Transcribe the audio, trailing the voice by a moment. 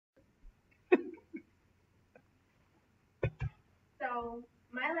So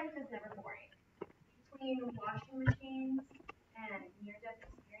my life is never boring. Between washing machines and near-death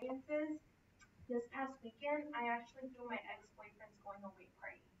experiences, this past weekend I actually threw my ex-boyfriend's going away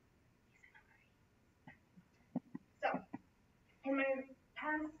party. So in my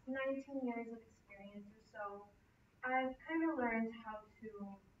past 19 years of experience or so, I've kind of learned how to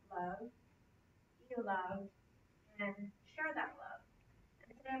love, be loved, and share that love.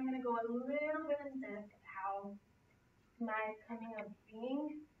 And today I'm going to go a little bit in depth of how my coming of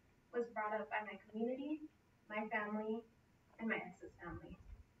being was brought up by my community, my family, and my ex's family.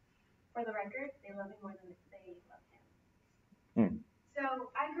 For the record, they love me more than they love him.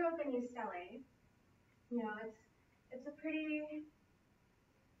 So I grew up in East LA. You know, it's a pretty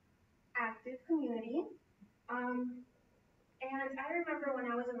active community. And I remember when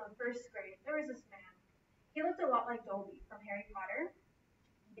I was in the first grade, there was this man. He looked a lot like Dobby from Harry Potter.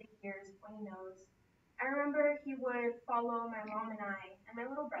 Big ears, pointy nose. I remember he would follow my mom and I and my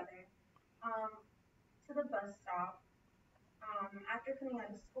little brother to the bus stop after coming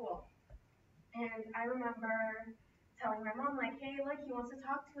out of school. And I remember telling my mom, like, hey, look, he wants to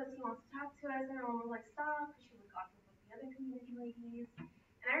talk to us, he wants to talk to us. And my mom was like, stop, because she was gossiping with the other community ladies.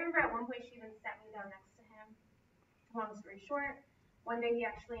 And I remember at one point she even sat me down next to him. Long story short, one day he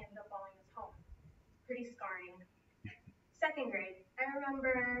actually ended up following us home. Pretty scarring. Second grade, I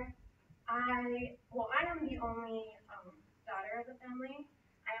remember I am the only daughter of the family.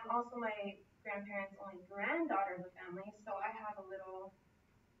 I am also my grandparents' only granddaughter of the family, so I have a little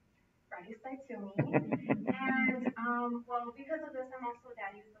bratty side to me. And, because of this, I'm also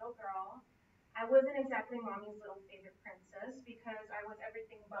daddy's little girl. I wasn't exactly mommy's little favorite princess because I was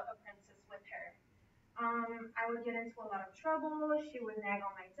everything but a princess with her. I would get into a lot of trouble. She would nag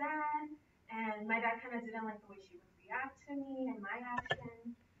on my dad, and my dad kind of didn't like the way she would react to me and my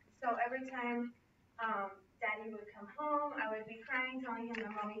actions. So every time daddy would come home, I would be crying, telling him that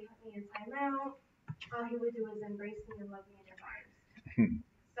mommy put me in timeout. All he would do is embrace me and love me in his arms.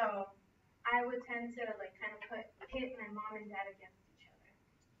 So I would tend to kind of pit my mom and dad against each other.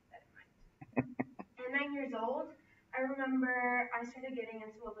 That in mind. At 9 years old, I remember I started getting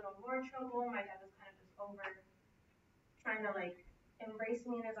into a little more trouble. My dad was kind of just over trying to embrace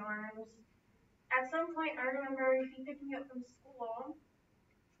me in his arms. At some point, I remember he picked me up from school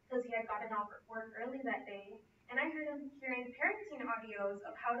because he had gotten off at work early that day, and I heard him hearing parenting audios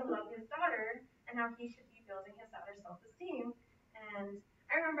of how to love his daughter and how he should be building his daughter's self-esteem. And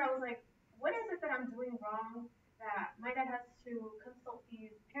I remember I was like, what is it that I'm doing wrong that my dad has to consult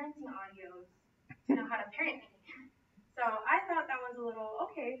these parenting audios to know how to parent me? So I thought that was a little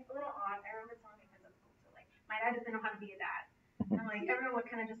odd. I remember telling my friends at school, so my dad doesn't know how to be a dad. And everyone would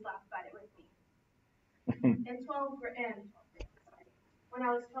kind of just laugh about it with me. When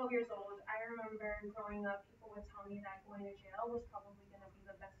I was 12 years old, I remember growing up, people would tell me that going to jail was probably going to be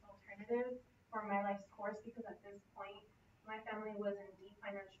the best alternative for my life's course because at this point, my family was in deep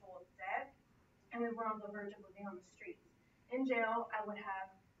financial debt and we were on the verge of living on the streets. In jail, I would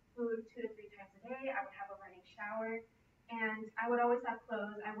have food 2 to 3 times a day. I would have a running shower, and I would always have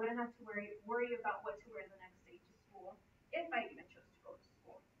clothes. I wouldn't have to worry about what to wear the next day to school, if I even chose to go to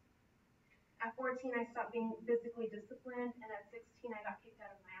school. At 14, I stopped being physically disciplined, and at 16, I got kicked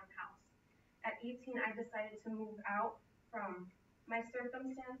out of my own house. At 18, I decided to move out from my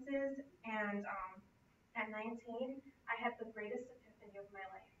circumstances, and at 19, I had the greatest epiphany of my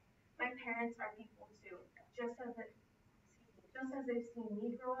life. My parents are people too. Just as they've seen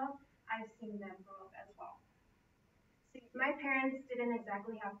me grow up, I've seen them grow up as well. See, my parents didn't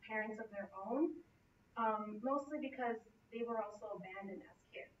exactly have parents of their own, mostly because they were also abandoned as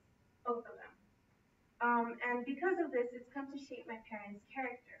kids, both of them. And because of this, it's come to shape my parents'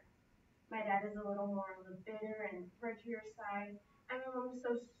 character. My dad is a little more on the bitter and grudgier side, and my mom is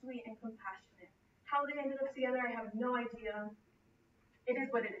so sweet and compassionate. How they ended up together, I have no idea. It is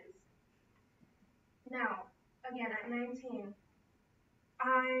what it is. Now, again, at 19,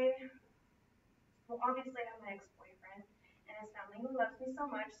 obviously I have my ex-boyfriend and his family who loves me so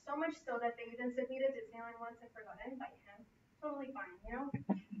much so that they even took me to Disneyland once and forgot to invite him. Totally fine, you know?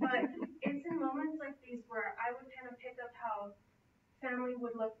 But it's in moments like these where I would kind of pick up how family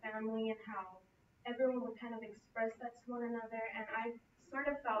would love family and how everyone would kind of express that to one another, and I sort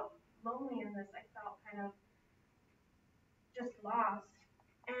of felt lonely in this. I felt kind of just lost.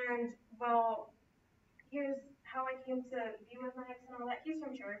 And, here's how I came to be with my ex and all that. He's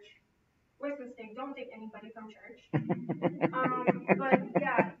from church. Worst mistake, don't date anybody from church. But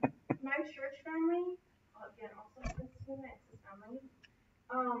yeah, my church family, again, also happens to be my ex's family,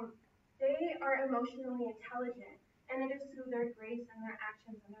 they are emotionally intelligent, and it is through their grace and their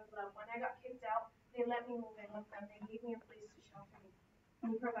actions and their love. When I got kicked out, they let me move in with them. They gave me a place to shelter me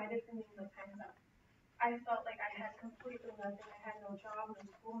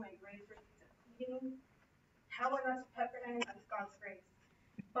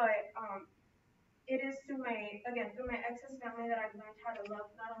But it is through my ex's family that I've learned how to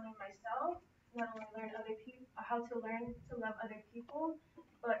love not only myself, not only learn other people how to learn to love other people,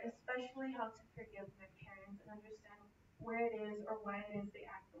 but especially how to forgive my parents and understand where it is or why it is they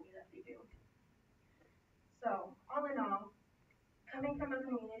act the way that they do. So all in all, coming from a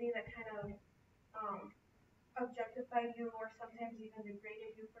community that kind of um, objectified you or sometimes even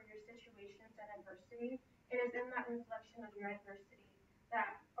degraded you for your situations and adversity, it is in that reflection of your adversity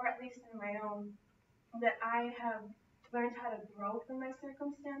that, or at least in my own, that I have learned how to grow from my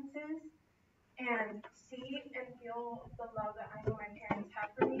circumstances and see and feel the love that I know my parents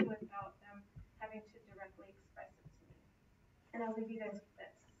have for me without them having to directly express it to me. And I'll leave you guys with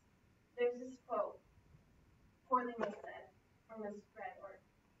this. There's this quote, poorly missaid, or misread, or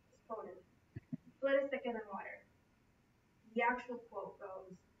misquoted. Blood is thicker than water. The actual quote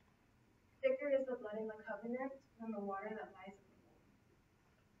goes, thicker is the blood in the covenant than the water that lies in the womb.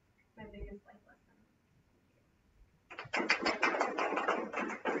 My biggest life lesson.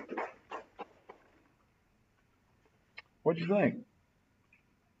 What'd you think?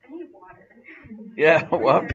 I need water. Yeah, well,